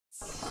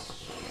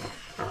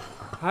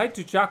Hi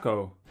to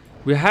Chaco.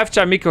 We have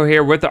Chaemiko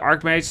here with the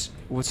Archmage,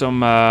 with some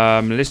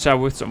militia,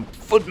 with some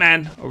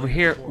footmen. Over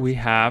here we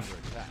have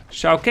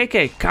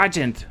Xiaokk,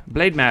 Kajint,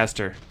 Blade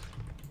Master.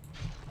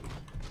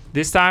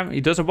 This time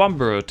he does a one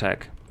burrow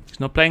attack. He's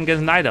not playing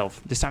against Night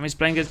Elf. This time he's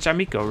playing against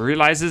Chaemiko.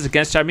 Realizes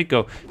against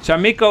Chaemiko.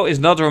 Chaemiko is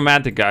not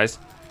romantic, guys.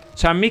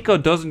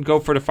 Chaemiko doesn't go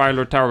for the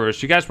Firelord Tower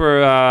Rush. You guys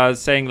were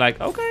saying like,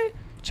 okay,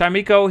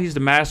 Chaemiko, he's the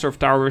master of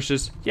Tower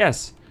Rushes.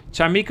 Yes,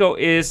 Chaemiko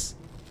is,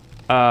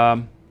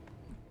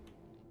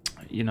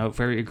 you know,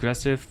 very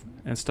aggressive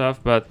and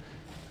stuff. But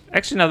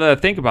actually, now that I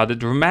think about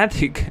it,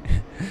 romantic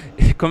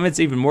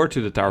commits even more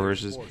to the Tower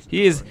Rushes.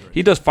 He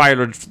does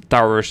Firelord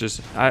Tower Rushes.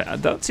 I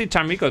don't see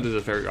Chaemiko do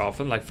that very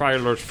often, like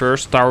Firelord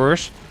first Tower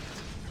Rush.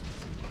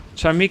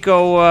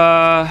 Chaemiko,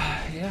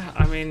 yeah,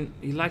 I mean,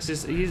 he likes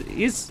this.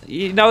 He's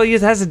you know, he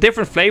has a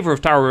different flavor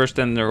of Tower Rush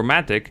than the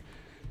romantic.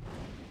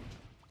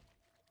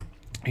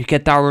 You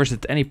get Tower Rush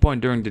at any point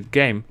during the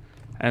game,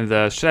 and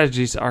the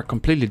strategies are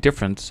completely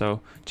different.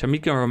 So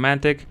Chaemiko and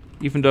romantic,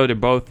 even though they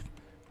both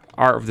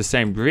are of the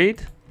same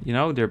breed, you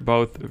know, they're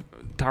both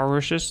Tower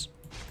Rushes.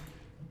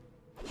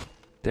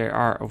 They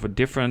are of a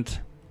different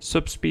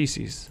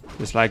subspecies.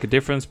 There's like a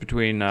difference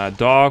between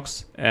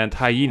dogs and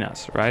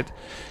hyenas, right?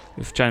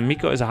 If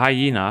Chaemiko is a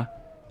hyena,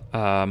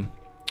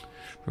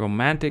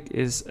 romantic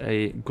is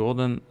a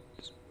golden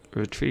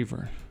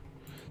retriever.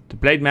 The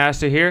Blade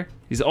Master here,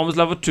 he's almost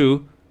level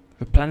 2.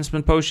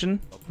 Replenishment potion.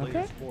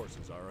 Okay.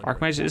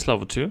 Archmage is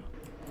level 2.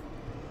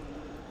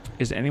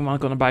 Is anyone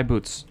gonna buy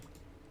boots?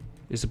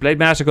 Is the Blade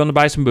Master gonna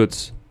buy some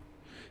boots?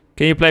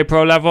 Can you play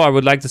pro level? I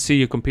would like to see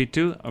you compete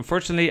too.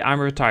 Unfortunately, I'm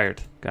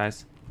retired,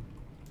 guys.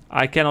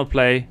 I cannot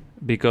play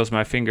because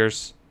my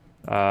fingers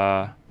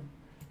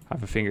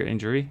have a finger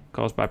injury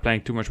caused by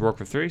playing too much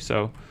Warcraft 3.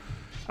 So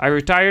I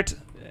retired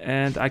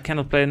and I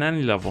cannot play in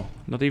any level,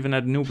 not even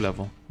at noob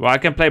level. Well, I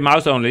can play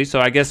mouse only, so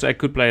I guess I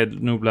could play at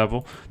noob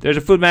level. There's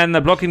a footman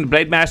blocking the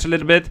Blade Master a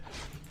little bit.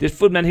 This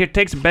footman here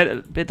takes a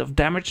bit of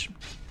damage.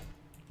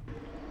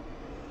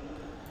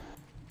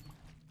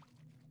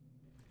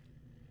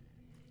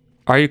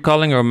 Are you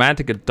calling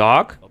romantic a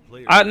dog?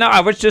 No,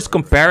 I was just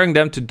comparing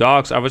them to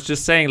dogs. I was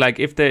just saying, like,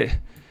 if they...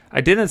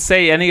 I didn't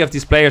say any of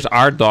these players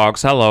are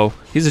dogs. Hello.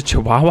 He's a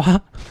chihuahua?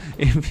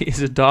 If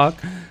he's a dog?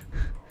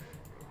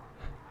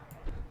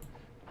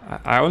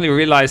 I only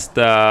realized,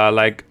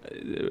 like,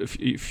 a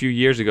few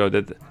years ago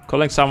that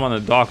calling someone a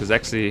dog is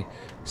actually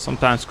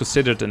sometimes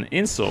considered an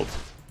insult.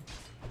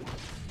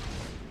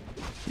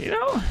 You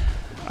know?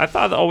 I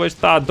always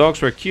thought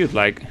dogs were cute.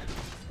 Like,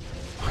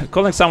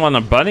 calling someone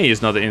a bunny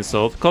is not an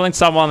insult. Calling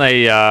someone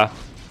a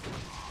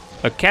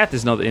cat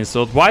is not an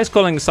insult. Why is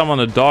calling someone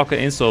a dog an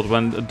insult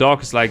when a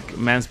dog is like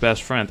man's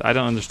best friend? I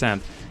don't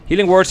understand.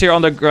 Healing words here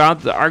on the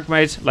ground. The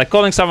Archmage. Like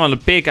calling someone a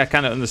pig, I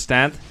kind of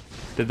understand.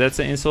 That's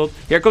an insult.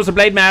 Here comes the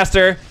Blade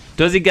Master.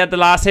 Does he get the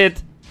last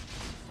hit?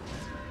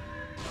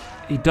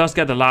 He does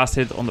get the last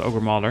hit on the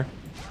Ogre Mauler.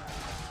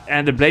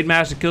 And the Blade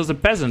Master kills the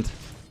peasant.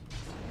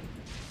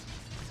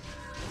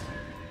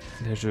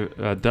 There's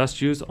a dust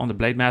use on the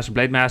Blade Master.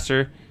 Blade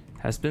Master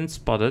has been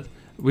spotted.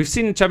 We've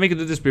seen Chaemiko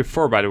do this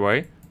before, by the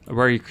way,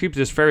 where he creeps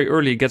this very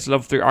early, gets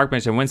level 3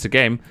 Archmage and wins the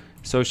game.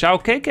 So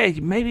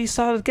Xiaokk, maybe he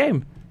saw the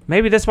game.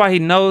 Maybe that's why he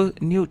knew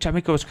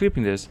Chaemiko was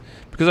creeping this.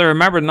 Because I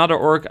remember another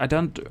orc, I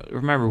don't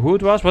remember who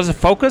it was. Was it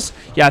Focus?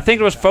 Yeah, I think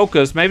it was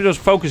Focus. Maybe it was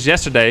Focus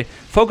yesterday.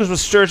 Focus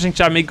was searching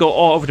Chaemiko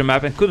all over the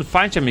map and couldn't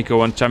find Chaemiko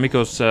when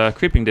Chaemiko's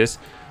creeping this.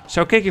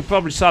 Xiaokk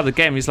probably saw the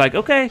game. He's like,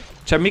 okay,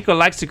 Chaemiko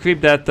likes to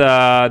creep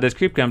that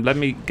creep camp. Let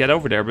me get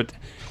over there. But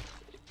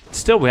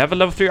still, we have a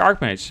level 3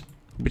 Archmage,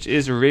 which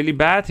is really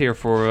bad here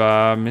for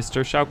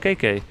Mr.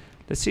 Xiaokk.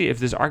 Let's see if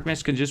this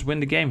Archmage can just win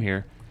the game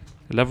here.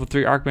 The level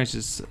 3 Archmage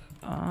is...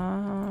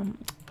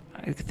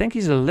 I think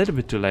he's a little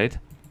bit too late.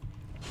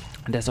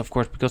 And that's of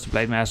course because the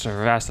Blade Master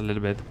harassed a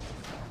little bit.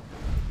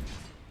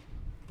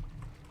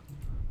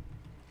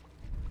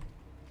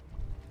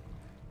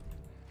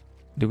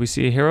 Do we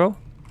see a hero?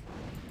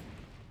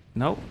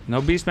 No,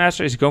 no Beastmaster.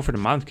 Master. Is he going for the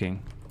Mount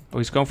King? Oh,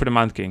 he's going for the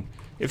Mount King.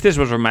 If this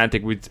was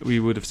romantic, we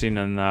would have seen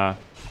an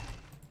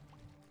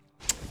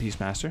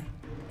Beastmaster.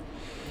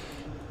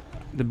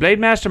 The Blade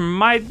Master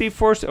might be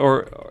forced,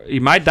 or he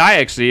might die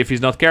actually if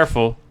he's not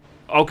careful.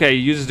 Okay,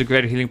 he uses the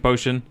Greater Healing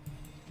Potion.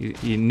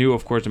 He knew,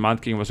 of course, the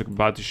Mount King was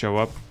about to show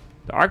up.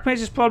 The Archmage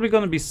is probably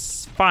going to be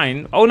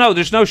fine. Oh no,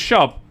 there's no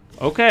shop.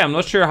 Okay, I'm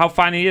not sure how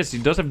fine he is. He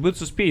does have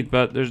boots of speed,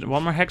 but there's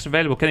one more hex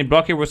available. Can he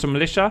block here with some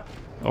militia?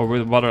 Or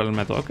with water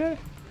elemental? Okay.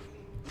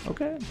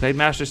 Okay. Blade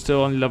Master is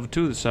still only level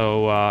 2,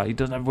 so he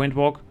doesn't have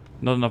Windwalk.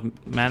 Not enough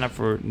mana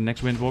for the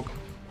next Windwalk.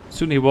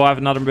 Soon he will have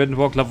another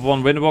Windwalk, level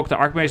 1 Windwalk. The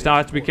Archmage now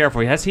has to be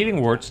careful. He has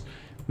healing wards.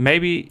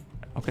 Maybe...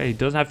 Okay, he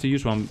doesn't have to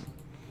use one.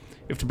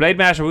 If the Blade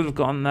Master would have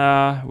gone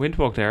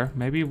Windwalk there,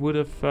 maybe he would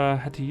have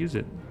had to use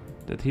it.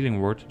 That healing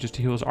ward, just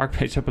to heal his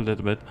Archmage up a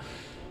little bit.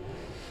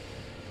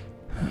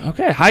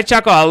 Okay, hi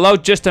Chaco, hello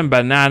Justin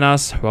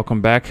Bananas.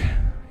 Welcome back.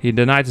 He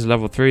denied his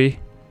level 3.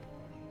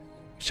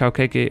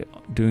 Xiaokk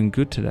doing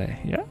good today.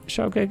 Yeah,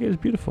 Xiaokk is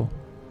beautiful.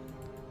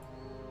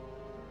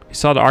 He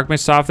saw the Archmage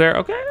staff there.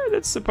 Okay,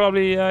 that's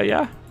probably,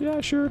 yeah,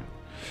 sure.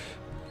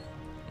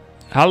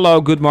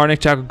 Hello, good morning,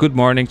 Xiaokk. Good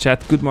morning,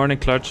 chat. Good morning,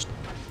 Clutch.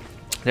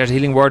 There's a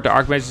healing ward. The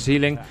Archmage is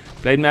healing.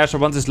 Blade Master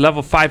wants his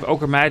level 5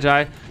 Ochre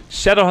Magi.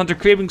 Shadowhunter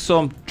creeping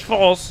some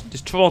trolls.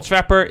 This troll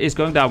trapper is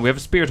going down. We have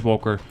a Spirit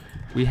Walker.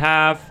 We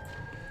have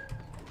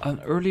an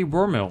early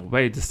Wormill.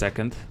 Wait a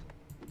second.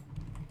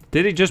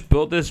 Did he just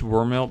build this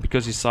Wormill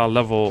because he saw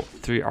level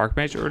 3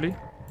 Archmage early?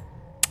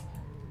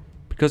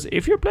 Because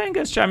if you're playing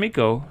against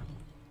Chaemiko...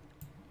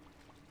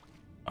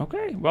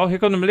 Okay, well, here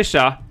come the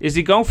militia. Is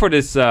he going for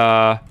this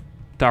tower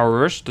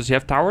rush? Does he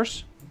have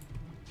towers?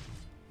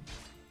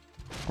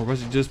 Or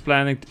was he just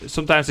planning...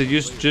 Sometimes they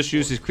just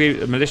use his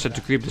militia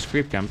to creep this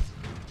creep camp.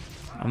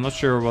 I'm not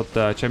sure what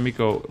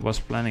Chaemiko was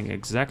planning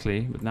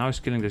exactly, but now he's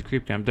killing this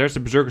creep camp. There's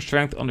the Berserker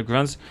Strength on the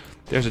Grunts.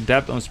 There's a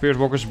Depth on the Spirit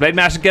Walkers. Blade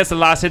Master gets the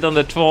last hit on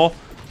the Troll.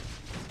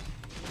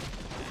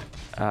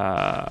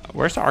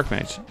 Where's the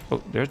Archmage?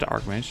 Oh, there's the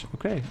Archmage.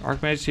 Okay,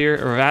 Archmage here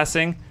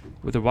harassing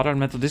with the Water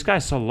Elemental. This guy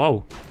is so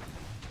low.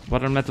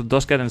 Water Elemental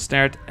does get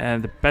ensnared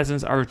and the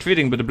peasants are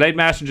retreating, but the Blade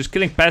Master just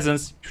killing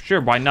peasants.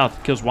 Sure, why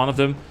not? Kills one of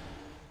them.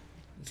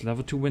 It's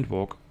level 2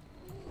 Windwalk.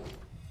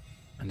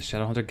 And the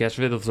Shadowhunter gets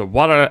rid of the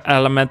Water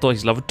Elemental.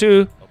 He's level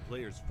 2. A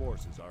player's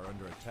forces are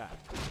under attack.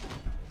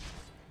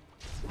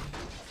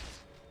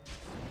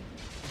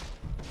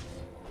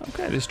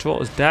 Okay, this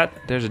troll is dead.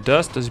 There's a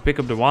dust. Does he pick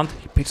up the wand?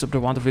 He picks up the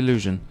Wand of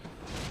Illusion.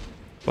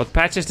 What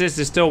patch is this?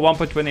 Is still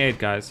 1.28,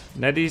 guys.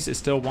 Neddy's is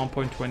still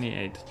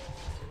 1.28.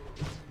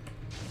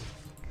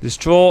 This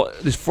troll,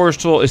 this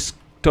forest troll is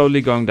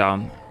totally going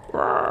down.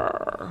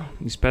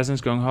 These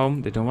peasants going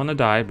home. They don't want to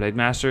die. Blade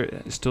Master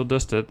is still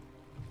dusted.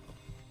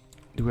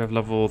 Do we have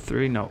level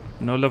 3? No.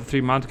 No level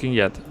 3 Mountain King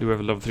yet. Do we have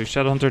a level 3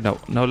 Shadowhunter? No.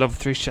 No level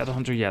 3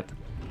 Shadowhunter yet.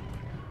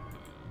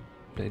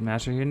 Blade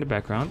Master here in the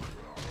background.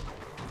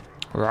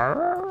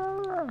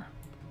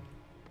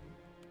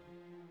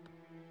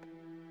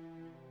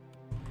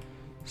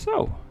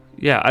 So,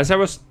 yeah, as I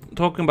was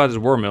talking about this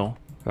Wormill,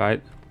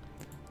 right?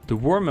 The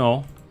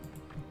Wormill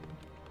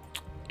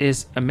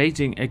is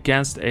amazing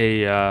against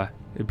a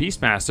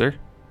Beastmaster.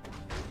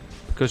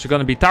 Because you're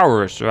gonna be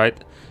towerers, right?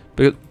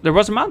 But there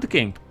was a Mountain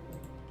King.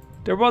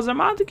 There was a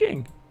Mountain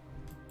King.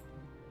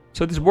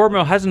 So this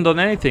Wormill hasn't done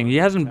anything. He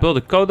hasn't built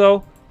a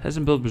Kodo,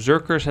 hasn't built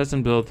Berserkers,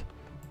 hasn't built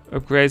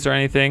upgrades or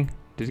anything.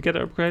 Did he get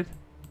an upgrade?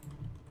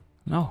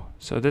 No.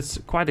 So that's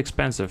quite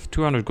expensive.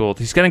 200 gold.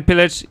 He's getting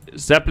pillaged.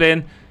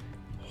 Zeppelin.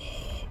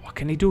 Oh, what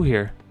can he do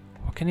here?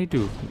 What can he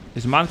do?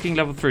 Is Mountain King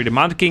level 3? The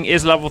Mountain King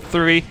is level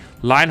 3.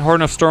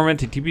 Lionhorn of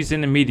Stormwind. He TP's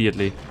in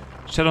immediately.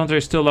 Shadowhunter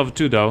is still level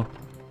 2 though.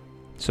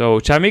 So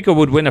Chaemiko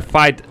would win a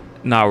fight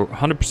now.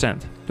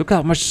 100%. Look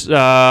how much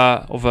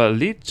of a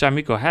lead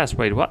Chaemiko has.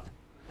 Wait, what?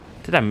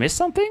 Did I miss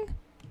something?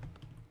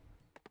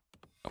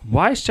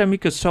 Why is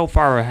Chaemiko so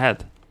far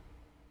ahead?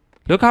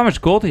 Look how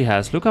much gold he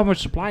has. Look how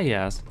much supply he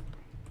has.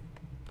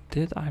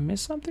 Did I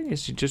miss something?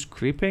 Is he just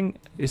creeping?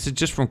 Is it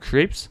just from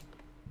creeps?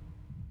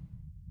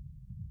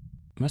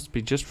 Must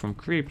be just from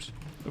creeps.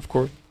 Of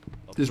course.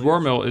 This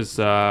Wormill is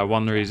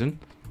one reason.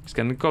 He's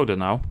getting Coda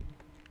now.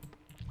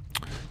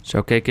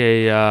 So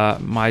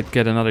KK might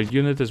get another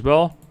unit as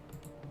well.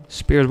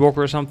 Spirit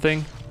Walker or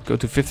something. Go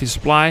to 50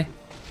 supply.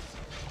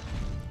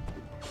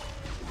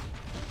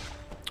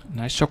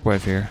 Nice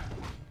shockwave here.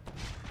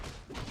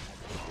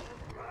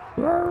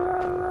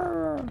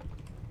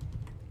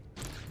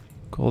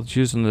 Gold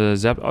juice on the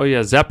Zeppelin. Oh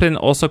yeah, Zeppelin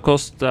also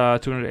cost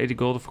 280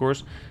 gold, of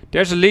course.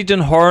 There's a Legion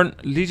Horn,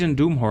 Legion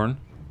Doom Horn.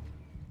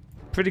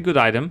 Pretty good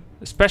item.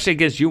 Especially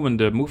against human,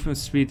 the movement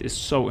speed is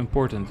so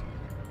important.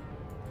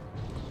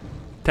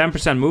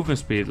 10% movement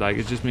speed, like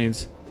it just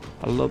means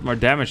a lot more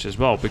damage as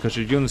well, because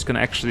your units can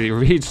actually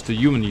reach the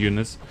human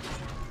units.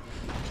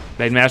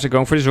 Blade Master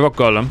going for this rock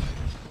golem.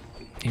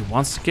 He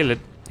wants to kill it.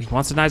 He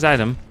wants a nice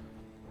item.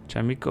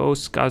 Chaemiko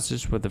scouts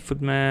this with the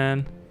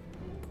footman.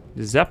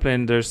 The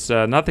Zeppelin, there's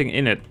nothing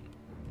in it.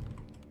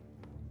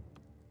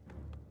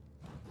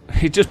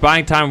 He's just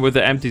buying time with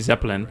the empty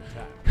Zeppelin.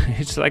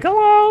 He's like,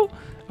 hello,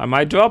 I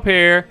might drop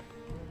here.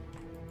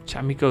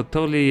 Chaemiko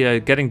totally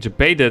getting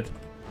debated.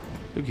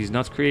 Look, he's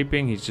not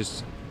creeping, he's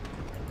just...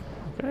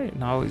 Okay,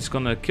 now he's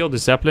gonna kill the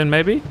Zeppelin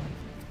maybe.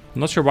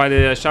 I'm not sure why the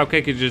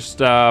Xiaokk just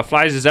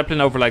flies the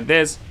Zeppelin over like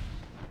this.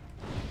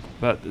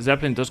 But the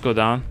Zeppelin does go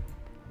down.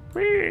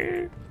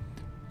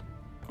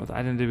 What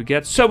item did we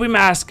get? Sobi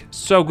Mask!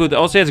 So good.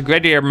 Also has a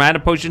great mana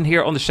potion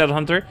here on the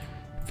Shadowhunter.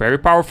 Very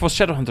powerful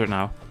Shadowhunter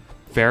now.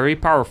 Very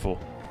powerful.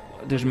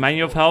 There's a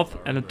Manual of Health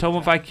and a Tome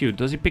of IQ.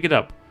 Does he pick it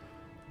up?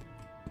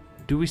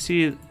 Do we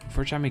see it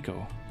for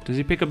Chaemiko? Does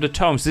he pick up the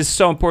tomes? This is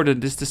so important.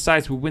 This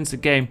decides who wins the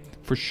game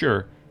for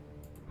sure.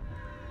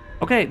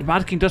 Okay, the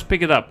Mountain King does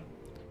pick it up.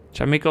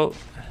 Chaemiko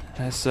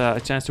has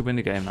a chance to win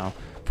the game now.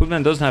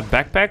 Footman doesn't have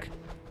backpack,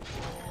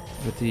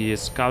 but he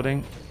is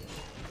scouting.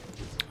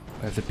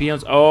 We have the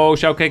peons. Oh,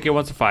 Xiaokk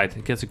wants to fight.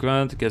 He gets a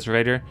grunt, gets a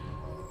raider.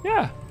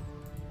 Yeah,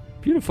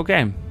 beautiful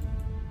game.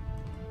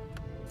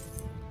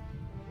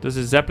 Does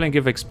the Zeppelin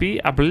give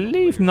XP? I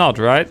believe not,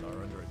 right?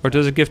 Or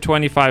does it give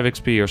 25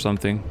 XP or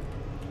something?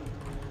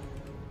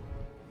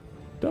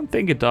 Don't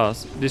think it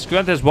does. This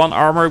grunt has 1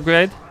 armor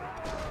upgrade.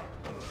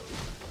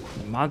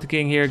 The Mountain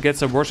King here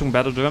gets a Warsong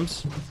Battle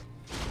Drums.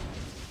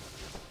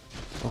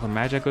 Okay,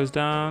 Magi goes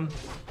down.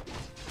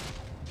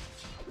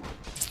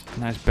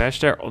 Nice bash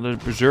there on the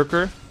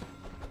Berserker.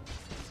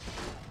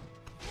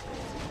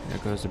 There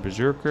goes the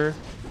Berserker.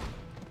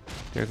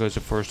 There goes the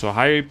Forest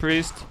High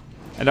Priest.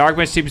 And the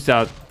Archmage TP's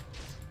out.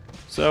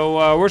 So,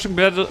 Warsong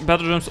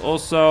Battle Drums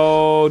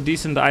also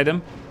decent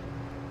item.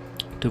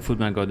 2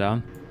 Footmen go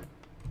down.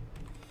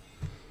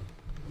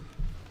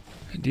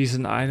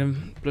 Decent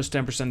item, plus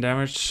 10%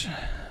 damage.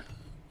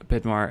 A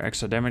bit more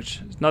extra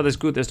damage. It's not as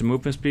good as the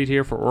movement speed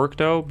here for Orc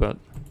though, but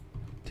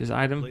this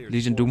item,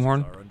 Legion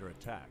Doomhorn.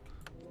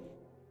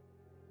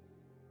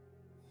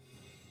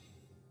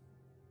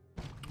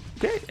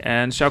 Okay,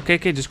 and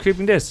Xiaokk just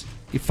creeping this.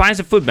 He finds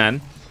a Footman.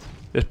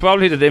 There's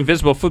probably the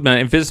invisible Footman.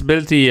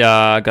 Invisibility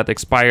got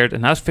expired,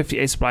 and now it's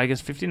 58 supply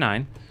against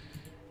 59.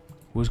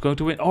 Who's going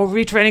to win? Oh,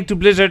 retraining to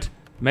Blizzard.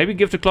 Maybe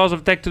give the Claws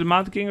of Attack to the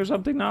Mountain King or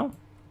something now.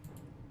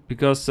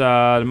 Because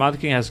the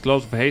Mountain King has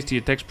Gloves of Haste, he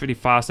attacks pretty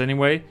fast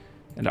anyway.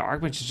 And the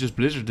Archmage is just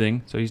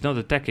blizzarding, so he's not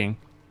attacking.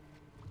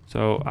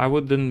 So I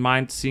wouldn't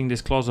mind seeing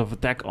this Claws of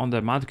Attack on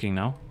the Mountain King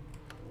now.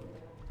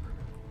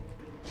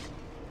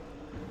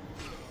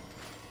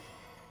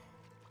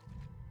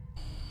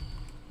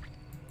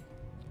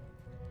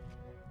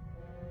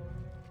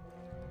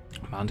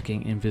 Mountain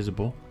King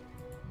invisible.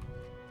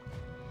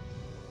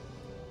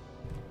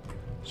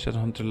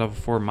 Shadowhunter level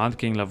 4, Mountain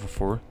King level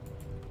 4.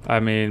 I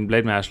mean,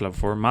 Blade Master level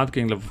 4, Mountain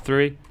King level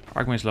 3,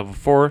 Archmage level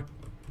 4.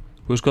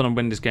 Who's gonna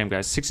win this game,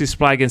 guys? 60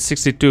 supply against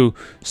 62.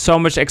 So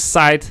much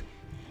excite.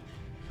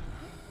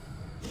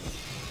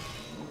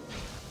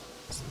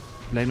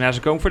 Blade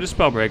Master going for the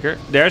Spellbreaker.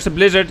 There's a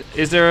Blizzard.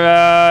 Is there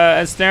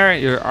a Snare?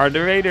 Here are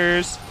the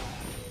Raiders.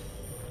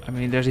 I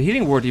mean, there's a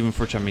Healing Ward even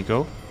for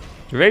Chaemiko.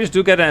 The Raiders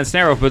do get an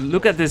Snare off, but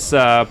look at this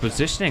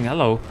positioning.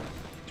 Hello.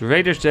 The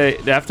Raiders, they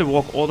have to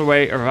walk all the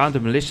way around the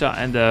Militia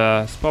and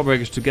the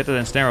Spellbreakers to get that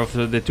ensnare off.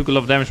 So they took a lot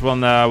of damage. One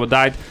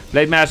died.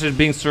 Blade Master is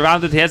being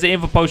surrounded. He has the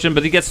Info Potion,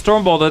 but he gets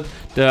Stormbolted.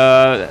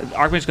 The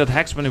Archmage got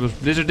hexed when he was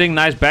blizzarding.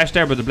 Nice bash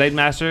there, but the Blade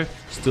Master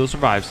still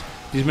survives.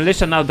 These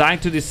Militia now dying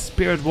to these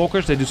Spirit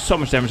Walkers. They do so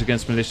much damage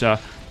against Militia.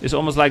 It's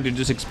almost like they're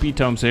just XP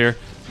tomes here.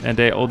 And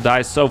they all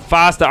die so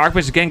fast. The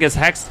Archmage again gets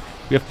hexed.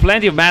 We have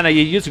plenty of mana.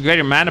 You used a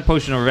greater mana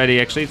potion already,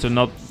 actually. So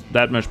not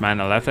that much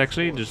mana left,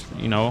 actually. Just,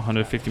 you know,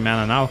 150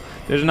 mana now.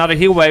 There's another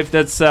heal wave.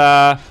 That's,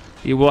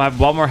 he will have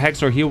one more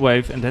hex or heal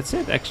wave. And that's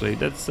it, actually.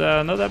 That's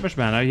not that much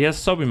mana. He has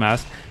Sobi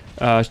Mask.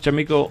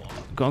 Chaemiko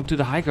going to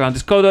the high ground.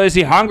 This Kodo, is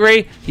he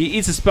hungry? He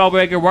eats a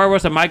Spellbreaker. Where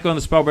was the Chaemiko on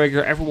the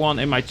Spellbreaker? Everyone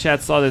in my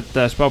chat saw that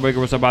the Spellbreaker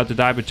was about to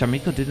die, but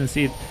Chaemiko didn't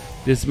see it.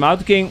 This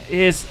Mountain King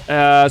is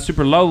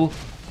super low.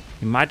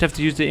 He might have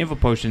to use the Info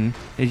Potion.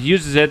 He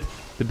uses it.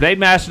 The Blade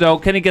Master, though,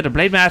 can he get the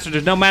Blade Master?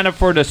 There's no mana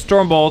for the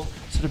Stormbolt,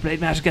 so the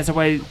Blade Master gets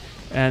away.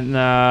 And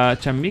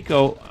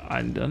Chaemiko,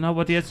 I don't know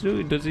what he has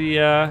to do. Does he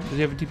have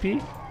a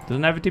TP?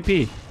 Doesn't have a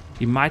TP.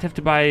 He might have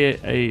to buy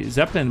a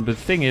Zeppelin, but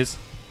the thing is,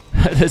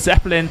 the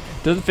Zeppelin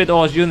doesn't fit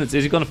all his units.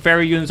 Is he going to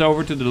ferry units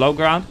over to the low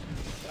ground?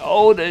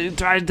 Oh, they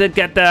tried to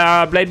get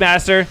the Blade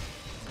Master.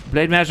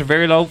 Blade Master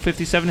very low,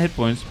 57 hit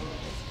points.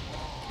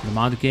 The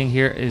Mountain King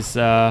here is,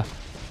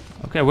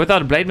 okay,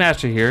 without a Blade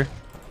Master here.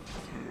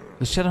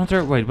 The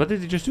Shadowhunter, wait, what did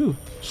he just do?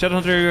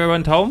 Shadowhunter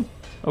went home?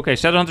 Okay,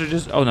 Shadowhunter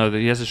just, oh no,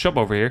 he has a shop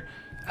over here.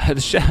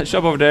 The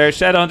shop over there.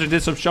 Shadowhunter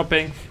did some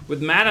shopping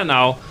with mana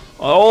now.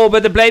 Oh,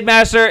 but the Blade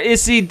Master,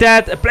 is he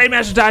dead? The Blade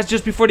Master dies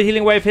just before the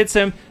healing wave hits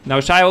him. Now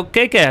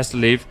Xiaokk has to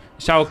leave.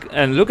 Xiaokk,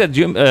 and look at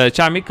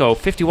Chaemiko,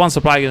 51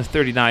 supply against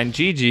 39.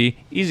 GG,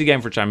 easy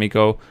game for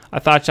Chaemiko. I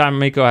thought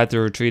Chaemiko had to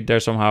retreat there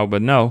somehow,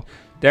 but no.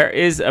 There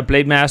is a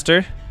Blade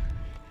Master.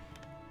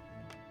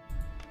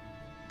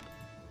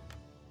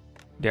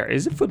 There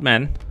is a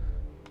Footman.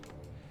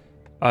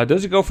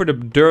 Does he go for the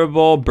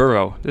durable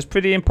burrow? That's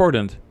pretty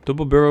important.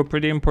 Double burrow,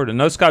 pretty important.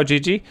 No scout,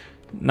 GG.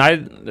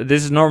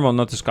 This is normal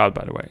not to scout,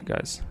 by the way,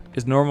 guys.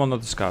 It's normal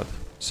not to scout.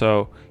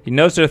 So he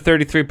knows there's a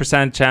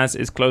 33% chance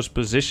it's close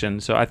position.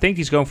 So I think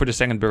he's going for the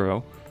second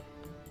burrow.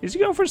 Is he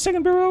going for the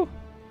second burrow?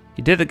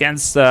 He did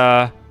against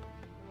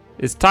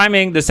his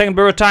timing. The second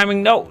burrow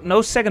timing.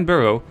 No second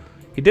burrow.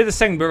 He did the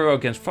second burrow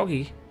against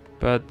Foggy,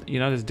 but you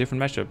know, there's a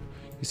different matchup.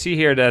 You see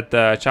here that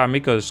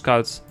Chaemiko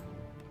scouts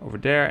over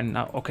there, and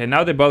now, okay,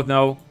 now they both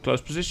know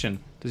close position.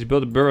 Does he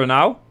build a burrow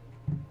now?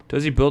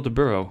 Does he build a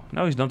burrow?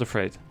 No, he's not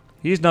afraid.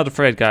 He's not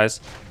afraid,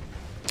 guys.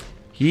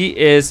 He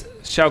is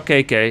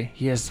Xiaokk.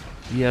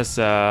 He has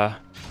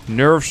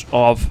nerves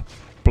of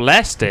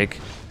plastic.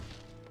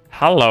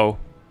 Hello.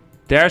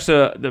 There's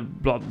the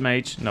Blood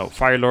Mage. No,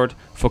 Fire Lord.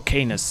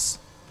 Volcanus.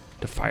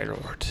 The Fire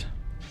Lord.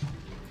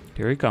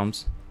 Here he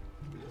comes.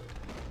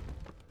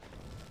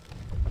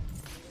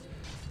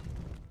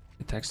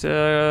 Attacks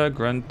the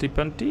Grunty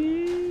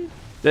Punty.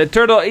 The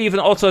turtle even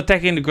also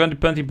attacking the Grunty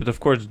Punty, but of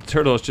course the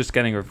turtle is just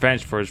getting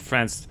revenge for his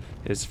friends,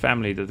 his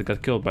family that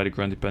got killed by the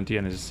Grunty Punty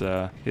and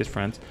his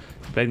friends.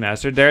 Blade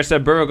Master. There's a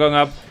burrow going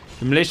up.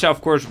 The Militia,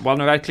 of course, one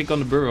right click on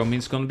the burrow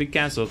means it's going to be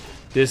cancelled.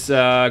 This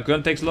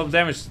Grunt takes a lot of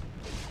damage.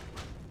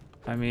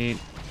 I mean,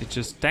 it's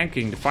just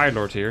tanking the Fire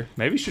Lord here.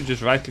 Maybe we should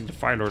just right-click the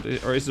Fire Lord.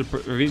 Or is there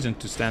a reason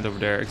to stand over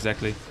there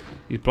exactly?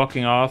 He's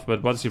blocking off,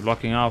 but what is he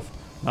blocking off?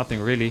 Nothing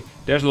really.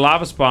 There's a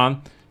lava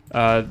spawn.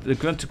 The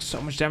Grunt took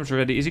so much damage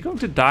already. Is he going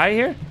to die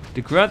here?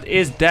 The Grunt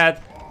is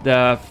dead.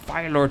 The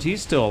Fire Lord,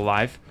 he's still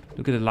alive.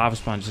 Look at the lava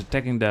spawn, just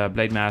attacking the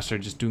Blade Master,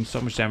 just doing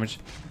so much damage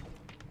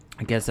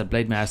against the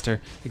Blade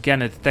Master.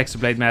 Again, it attacks the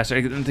Blade Master,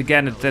 and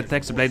again, it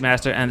attacks the Blade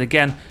Master, and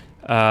again.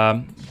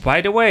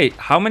 By the way,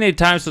 how many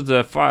times does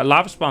the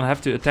lava spawn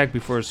have to attack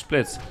before it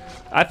splits?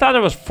 I thought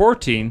it was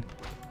 14.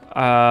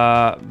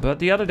 But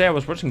the other day I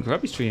was watching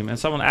Grubby stream, and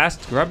someone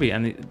asked Grubby,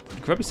 and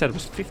Grubby said it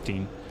was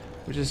 15.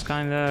 Which is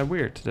kind of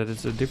weird, that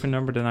it's a different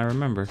number than I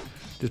remember.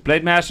 This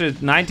Blade Master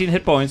is 19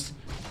 hit points.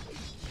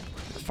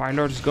 Fire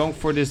Lord is going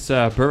for this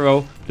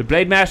burrow. The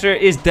Blade Master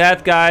is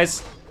dead,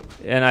 guys.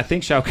 And I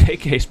think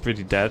Xiaokk is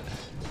pretty dead.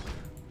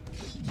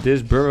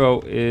 This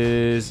burrow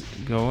is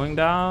going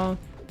down.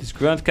 This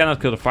Grunt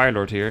cannot kill the Fire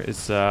Lord here.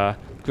 It's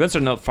Grunts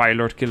are not Fire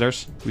Lord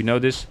killers. We know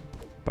this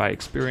by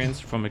experience,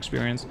 from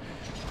experience.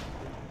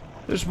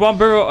 There's one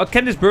burrow.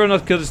 Can this burrow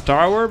not kill this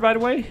tower, by the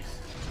way?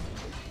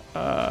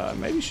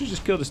 Maybe you should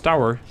just kill this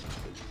tower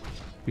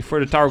before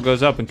the tower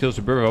goes up and kills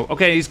the burrow.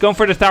 Okay, he's going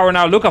for the tower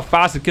now. Look how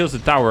fast it kills the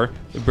tower.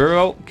 The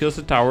burrow kills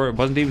the tower. It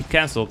wasn't even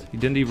cancelled. He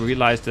didn't even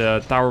realize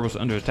the tower was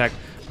under attack.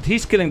 But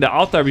he's killing the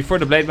altar before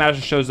the Blade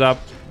Master shows up.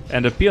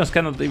 And the peons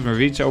cannot even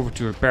reach over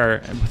to repair.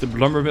 And with the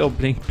lumber mill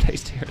being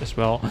placed here as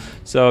well.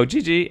 So,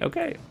 GG.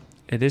 Okay.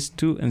 It is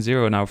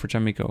 2-0 now for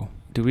Chaemiko.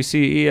 Do we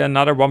see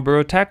another one burrow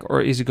attack?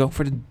 Or is he going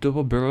for the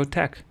double burrow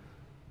attack?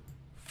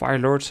 Fire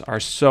Lords are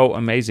so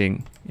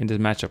amazing in this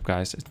matchup,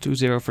 guys. It's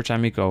 2-0 for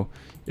Chaemiko.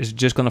 Is it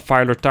just gonna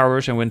Fire Lord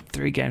towers and win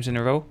 3 games in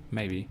a row?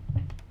 Maybe.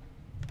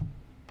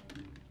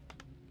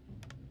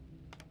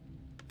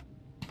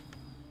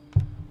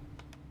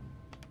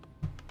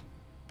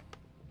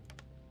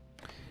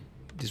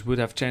 This would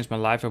have changed my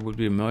life. I would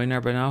be a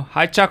millionaire by now.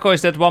 Hi, Chaco.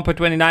 Is that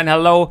 1.29?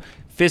 Hello,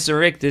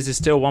 Fizzerick. This is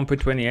still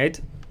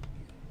 1.28.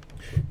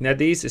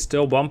 Nadis is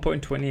still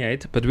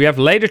 1.28. But we have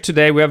later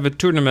today, we have a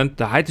tournament,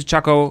 the Hi to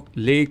Chaco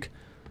League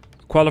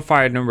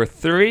qualifier number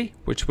 3,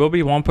 which will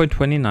be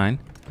 1.29.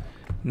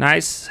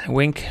 Nice.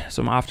 Wink.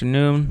 Some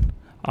afternoon.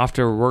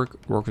 After work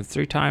with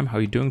 3 time. How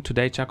you doing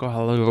today, Chaco?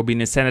 Hello,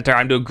 Robin and Senator.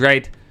 I'm doing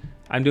great.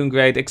 I'm doing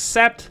great.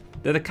 Except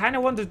that I kind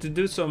of wanted to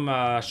do some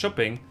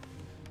shopping.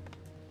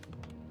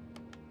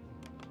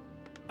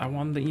 I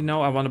want to,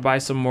 I want to buy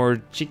some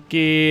more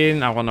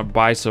chicken. I want to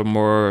buy some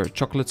more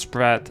chocolate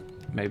spread.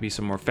 Maybe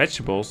some more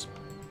vegetables.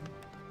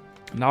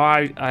 Now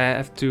I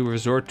have to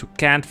resort to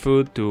canned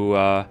food,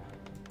 to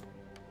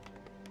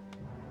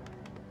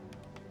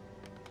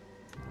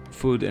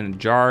food in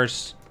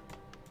jars.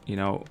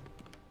 Not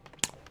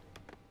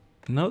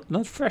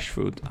fresh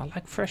food. I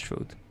like fresh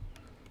food.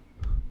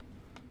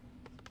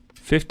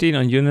 15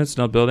 on units,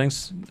 not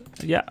buildings.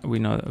 Yeah, we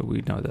know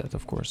that,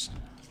 of course.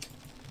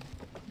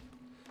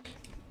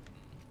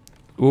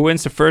 Who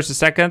wins the first and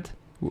second?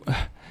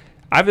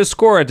 I have a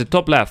score at the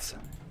top left.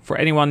 For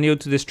anyone new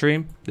to this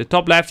stream, the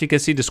top left you can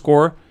see the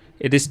score.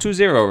 It is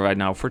 2-0 right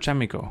now for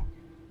Chaemiko.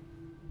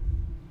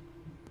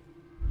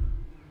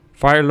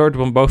 Fire Lord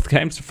won both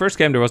games. The first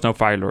game there was no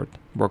Fire Lord.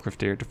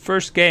 Warcraft here. The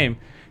first game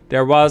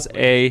there was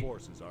a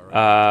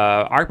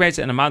Archmage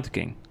and a Mountain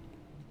King.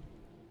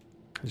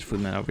 There's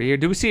Footman over here.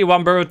 Do we see a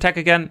one burrow attack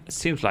again? It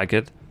seems like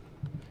it.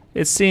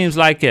 It seems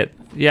like it.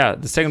 Yeah,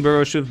 the second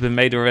burrow should have been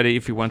made already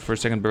if he went for a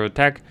second burrow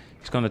attack.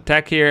 He's going to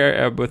attack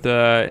here with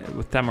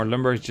Tamar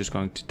Lumber. He's just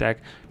going to attack.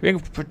 Ring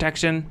of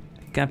Protection.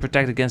 He can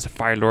protect against the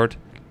Fire Lord.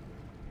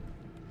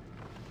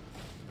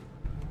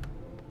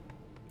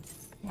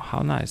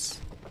 How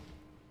nice.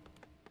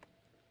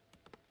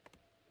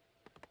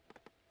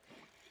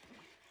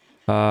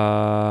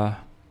 Oh,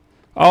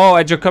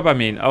 at your cup, I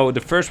mean. Oh,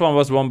 the first one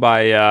was won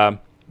by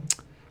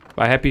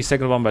Happy.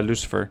 Second one by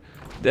Lucifer.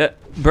 The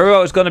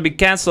burrow is going to be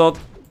cancelled.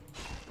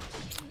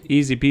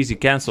 Easy peasy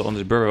cancel on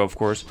this burrow, of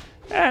course.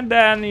 And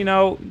then,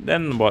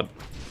 then what?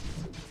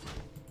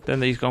 Then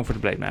he's going for the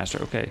Blade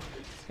Master. Okay.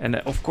 And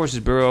of course,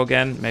 this burrow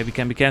again. Maybe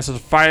can be cancelled.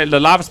 Fire the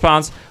lava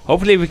spawns.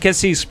 Hopefully, we can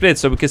see split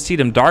so we can see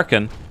them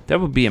darken. That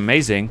would be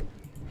amazing.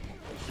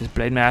 This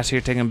Blade Master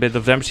here taking a bit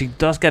of damage. He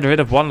does get rid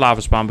of one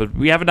lava spawn, but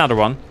we have another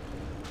one.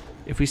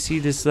 If we see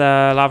this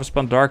lava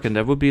spawn darken,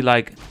 that would be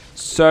like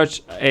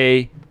such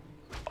a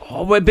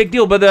big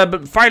deal.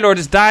 But Fire Lord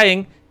is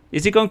dying.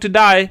 Is he going to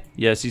die?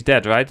 Yes, he's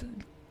dead, right?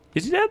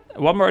 Is he dead?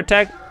 One more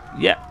attack.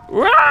 Yeah.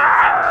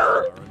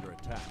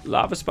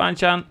 Lava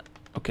Spawn-chan.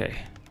 Okay.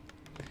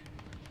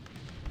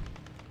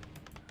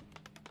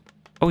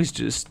 Oh, he's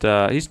just,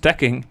 he's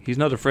attacking. He's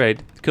not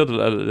afraid. He killed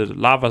the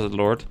Lava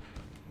Lord.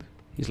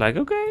 He's like,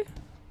 okay.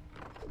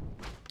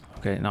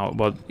 Okay, now,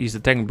 but he's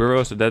attacking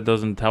burrow, so that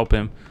doesn't help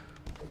him.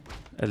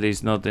 At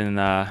least not in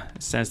the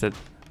sense that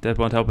that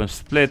won't help him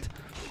split.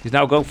 He's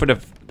now going for the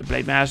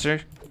Blade Master.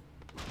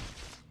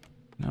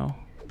 No.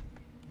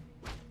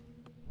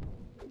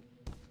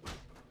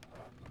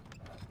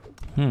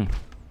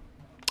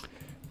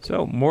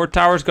 So, more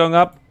towers going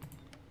up.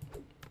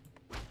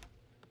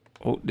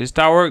 Oh, this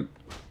tower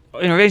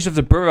in range of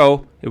the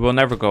burrow, it will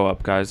never go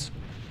up, guys.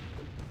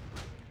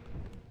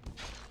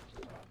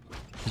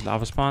 His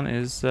lava spawn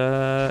is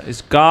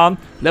gone.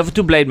 Level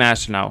 2 Blade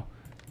Master now.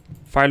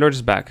 Fire Lord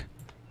is back.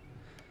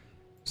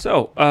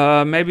 So,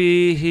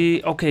 maybe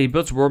he... Okay, he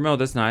builds a war mill.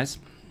 That's nice.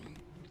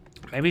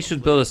 Maybe he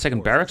should build a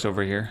second barracks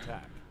over here.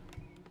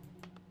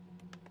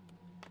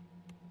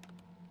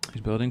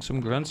 He's building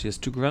some grunts. He has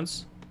 2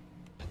 grunts.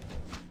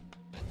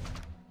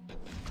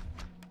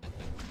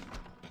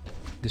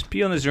 This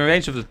peon is in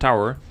range of the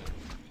tower.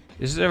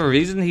 Is there a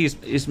reason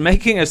he's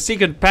making a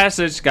secret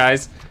passage,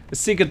 guys? A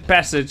secret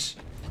passage.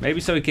 Maybe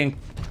so he can,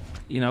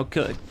 you know,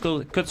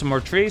 cut some more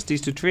trees,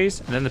 these 2 trees.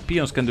 And then the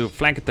peons can do a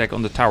flank attack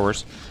on the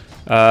towers.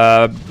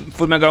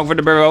 Footman going for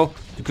the burrow.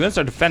 The grunts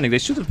are defending. They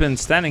should have been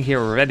standing here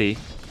already.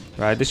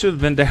 Right, they should have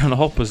been there in the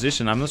whole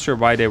position. I'm not sure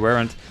why they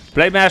weren't.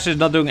 Blade Master is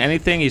not doing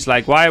anything. He's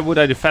like, why would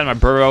I defend my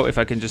burrow if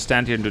I can just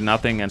stand here and do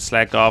nothing and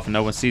slack off and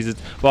no one sees it?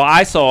 Well,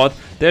 I saw it.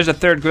 There's a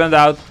 3rd grunt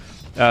out.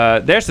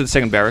 There's the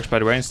second barracks, by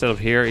the way. Instead of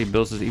here, he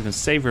builds an even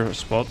safer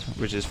spot,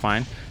 which is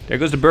fine. There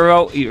goes the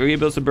burrow. He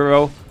rebuilds the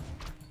burrow.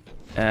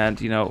 And,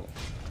 you know,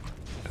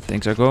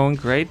 things are going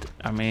great.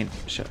 I mean,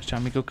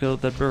 Chaemiko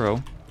killed that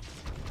burrow.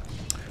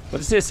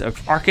 What is this?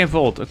 Arcane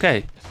Vault.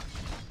 Okay.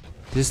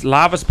 This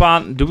lava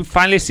spawn. Do we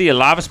finally see a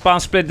lava spawn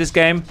split this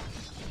game?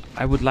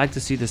 I would like to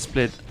see the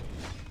split.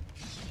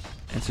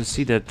 And to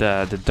see that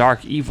the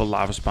dark evil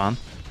lava spawn.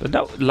 But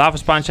no, lava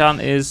spawn chan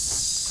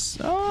is...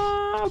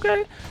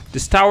 okay.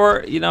 This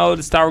tower, you know,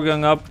 this tower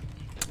going up.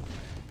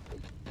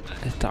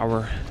 The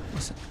tower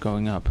is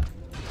going up.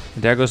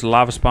 And there goes the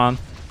lava spawn.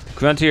 The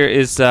grunt here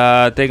is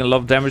taking a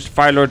lot of damage.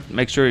 Fire Lord,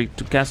 make sure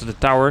to cancel the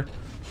tower.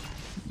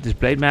 This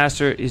Blade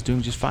Master is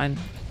doing just fine.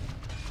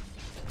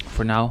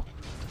 For now.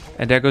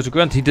 And there goes the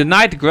grunt. He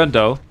denied the grunt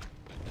though.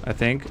 I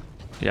think.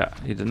 Yeah,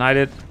 he denied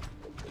it.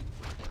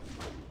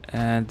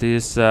 And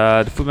this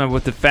the footman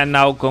with the fan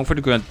now going for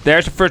the grunt.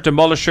 There's the first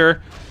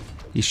demolisher.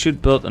 He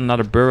should build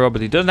another burrow,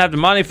 but he doesn't have the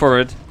money for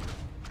it.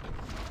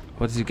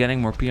 What is he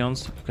getting? More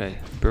peons? Okay.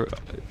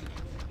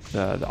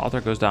 The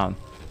altar goes down.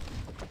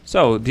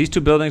 So, these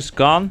 2 buildings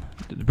gone.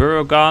 The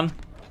burrow gone.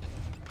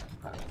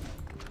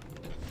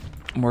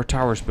 More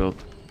towers built.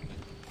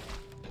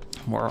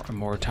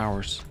 More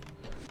towers.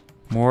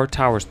 More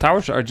towers.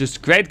 Towers are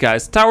just great,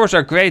 guys. Towers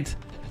are great.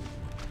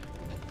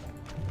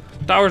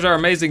 Towers are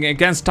amazing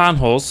against town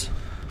halls.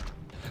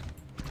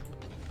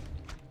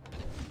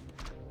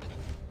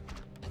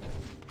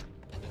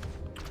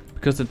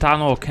 Because the town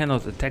hall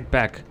cannot attack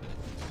back.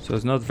 So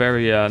it's not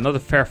very, not a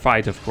fair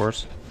fight, of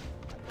course.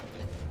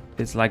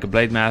 It's like a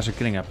Blade Master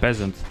killing a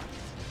peasant.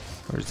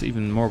 Or it's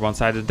even more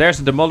one-sided. There's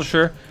the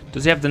Demolisher.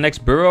 Does he have the next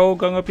burrow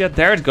going up yet?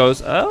 There it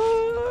goes.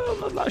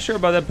 Oh, I'm not sure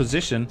about that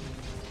position.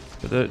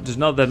 But there's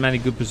not that many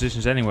good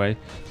positions anyway.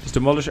 This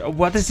Demolisher. Oh,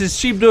 what is this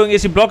sheep doing?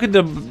 Is he blocking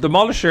the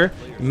Demolisher?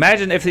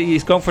 Imagine if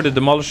he's going for the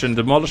Demolisher and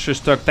the Demolisher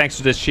stuck thanks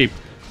to this sheep.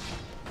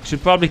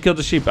 Should probably kill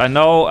the sheep. I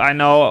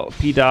know,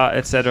 PETA,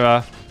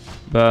 etc.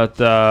 But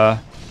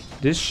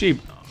this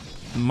sheep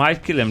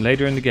might kill him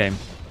later in the game.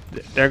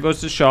 There goes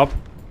the shop.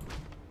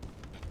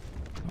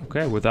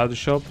 Okay, without the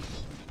shop.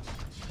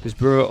 This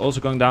burrow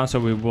also going down, so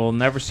we will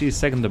never see a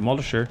second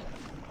Demolisher.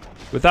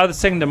 Without a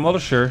second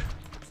Demolisher...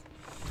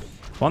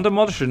 One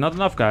Demolisher, not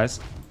enough, guys.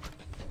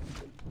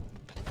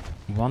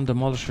 One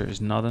Demolisher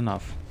is not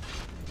enough.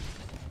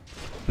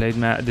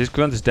 This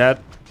grunt is dead.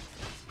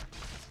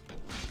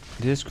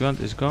 This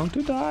grunt is going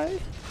to die.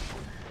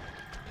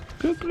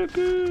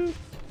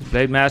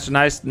 Blade Master,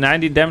 nice.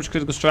 90 damage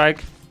critical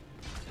strike.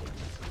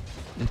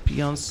 The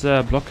peons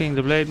blocking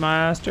the Blade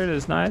Master.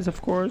 That's nice,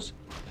 of course.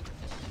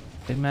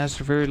 Blade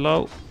Master very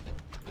low.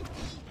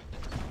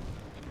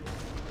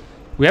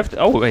 We have to,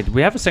 oh wait,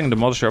 we have a second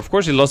Demolisher. Of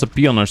course he lost a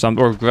peon or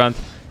something, or grunt.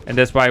 And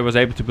that's why he was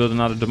able to build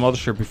another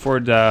Demolisher before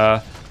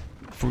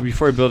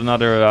he built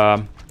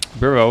another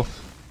burrow.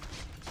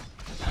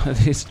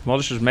 These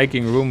Demolishers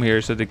making room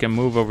here so they can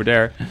move over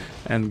there.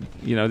 And,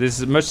 you know, this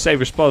is a much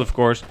safer spot, of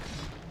course.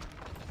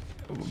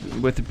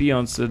 With the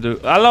peons to do...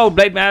 Hello,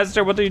 Blade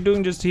Master, what are you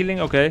doing? Just healing?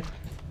 Okay.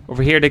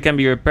 Over here they can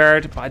be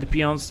repaired by the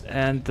peons.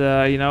 And,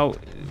 you know...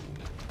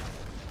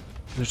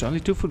 There's only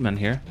 2 footmen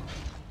here.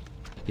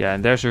 Yeah,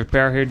 and there's a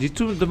repair here. These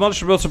 2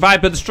 Demolishers will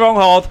survive, but the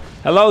Stronghold...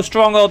 Hello,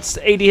 Strongholds.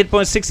 80 hit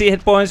points, 60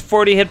 hit points,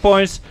 40 hit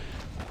points,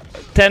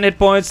 10 hit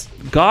points.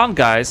 Gone,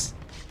 guys.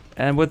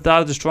 And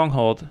without the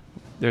Stronghold,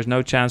 there's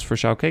no chance for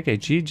Xiaokk.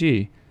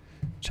 GG.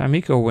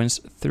 Chaemiko wins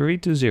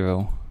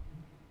 3-0.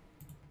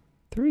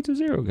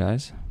 3-0,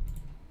 guys.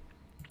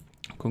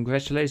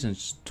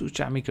 Congratulations to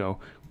Chaemiko.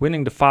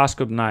 Winning the Fast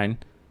Cup 9.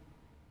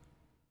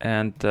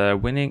 And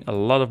winning a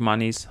lot of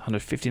monies.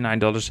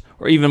 $159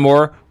 or even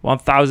more.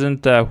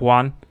 1,000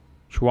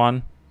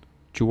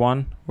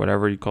 Juan,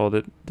 whatever you called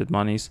it. That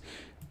monies.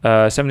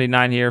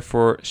 79 here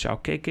for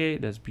Xiaokk.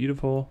 That's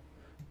beautiful.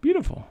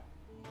 Beautiful.